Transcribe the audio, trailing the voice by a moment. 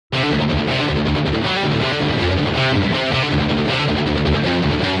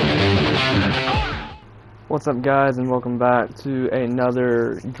What's up, guys, and welcome back to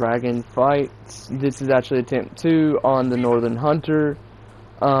another dragon fight. This is actually attempt 2 on the Northern Hunter.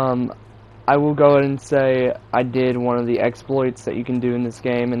 I will go ahead and say I did one of the exploits that you can do in this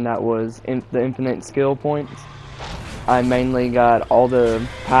game, and that was the infinite skill points. I mainly got all the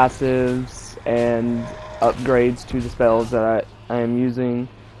passives and upgrades to the spells that I am using,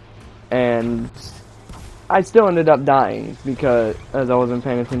 and I still ended up dying because as I wasn't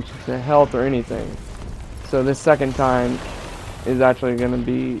paying attention to health or anything. So this second time is actually going to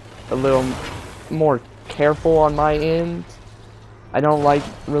be a little more careful on my end. I don't like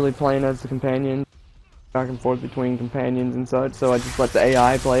really playing as the companion, back and forth between companions and such, so I just let the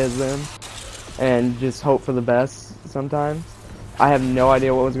AI play as them and just hope for the best sometimes. I have no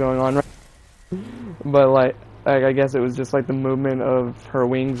idea what was going on right now, but like I guess it was just like the movement of her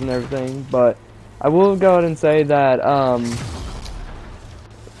wings and everything. But I will go ahead and say that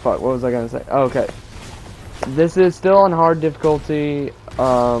fuck, what was I going to say? Oh, okay. This is still on hard difficulty,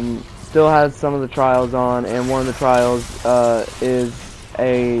 still has some of the trials on, and one of the trials is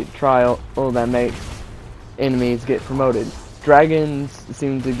a trial that makes enemies get promoted. Dragons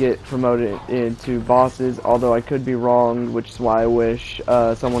seem to get promoted into bosses, although I could be wrong, which is why I wish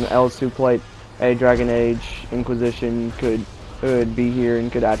someone else who played a Dragon Age Inquisition could be here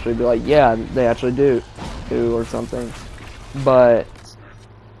and could actually be like, yeah, they actually do, or something. But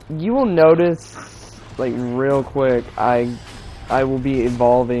you will notice, like, real quick, I will be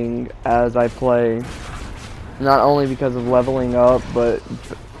evolving as I play, not only because of leveling up, but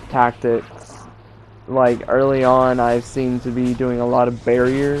tactics. Like, early on, I seem to be doing a lot of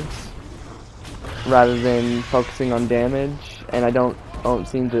barriers rather than focusing on damage, and I don't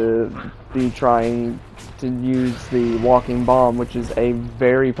seem to be trying to use the walking bomb, which is a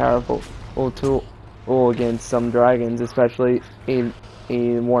very powerful tool against some dragons, especially in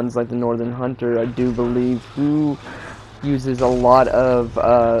ones like the Northern Hunter, I do believe, who uses a lot of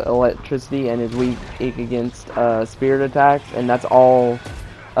electricity and is weak against spirit attacks, and that's all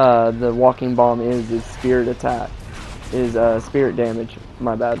the walking bomb is spirit attack, is spirit damage,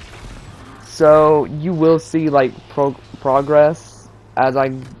 my bad. So you will see like progress as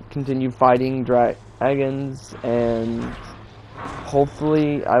I continue fighting dragons, and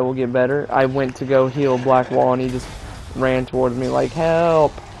hopefully I will get better. I went to go heal Black Wall and he just ran towards me like,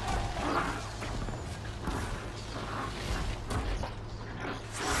 help!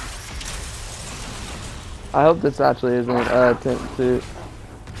 I hope this actually isn't an attempt to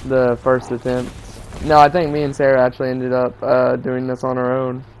the first attempt. No, I think me and Sarah actually ended up doing this on our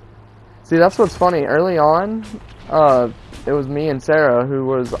own. See, that's what's funny. Early on, it was me and Sarah who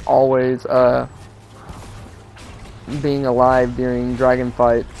was always being alive during dragon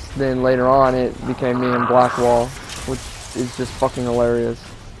fights. Then later on, it became me and Blackwall, which is just fucking hilarious,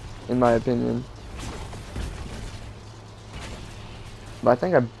 in my opinion. But I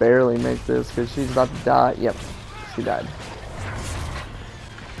think I barely make this because she's about to die. Yep, she died.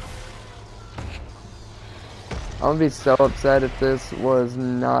 I'm gonna be so upset if this was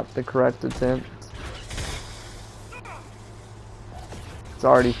not the correct attempt. It's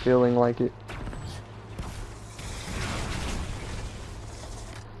already feeling like it.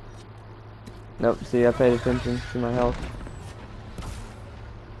 Nope, see, I paid attention to my health.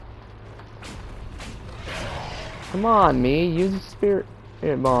 Come on, me, use a spirit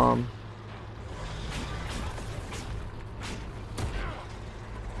bomb.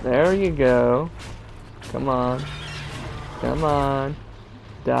 There you go. Come on. Come on.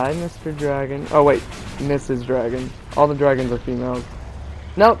 Die, Mr. Dragon. Oh, wait, Mrs. Dragon. All the dragons are females.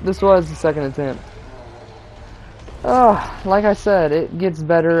 Nope, this was the second attempt. Like I said, it gets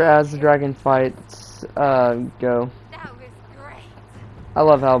better as the dragon fights go. That was great. I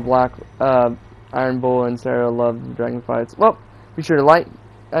love how Iron Bull and Sarah love the dragon fights. Well, be sure to like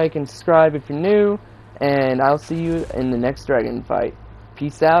and subscribe if you're new, and I'll see you in the next dragon fight.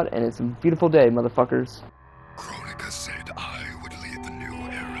 Peace out, and it's a beautiful day, motherfuckers.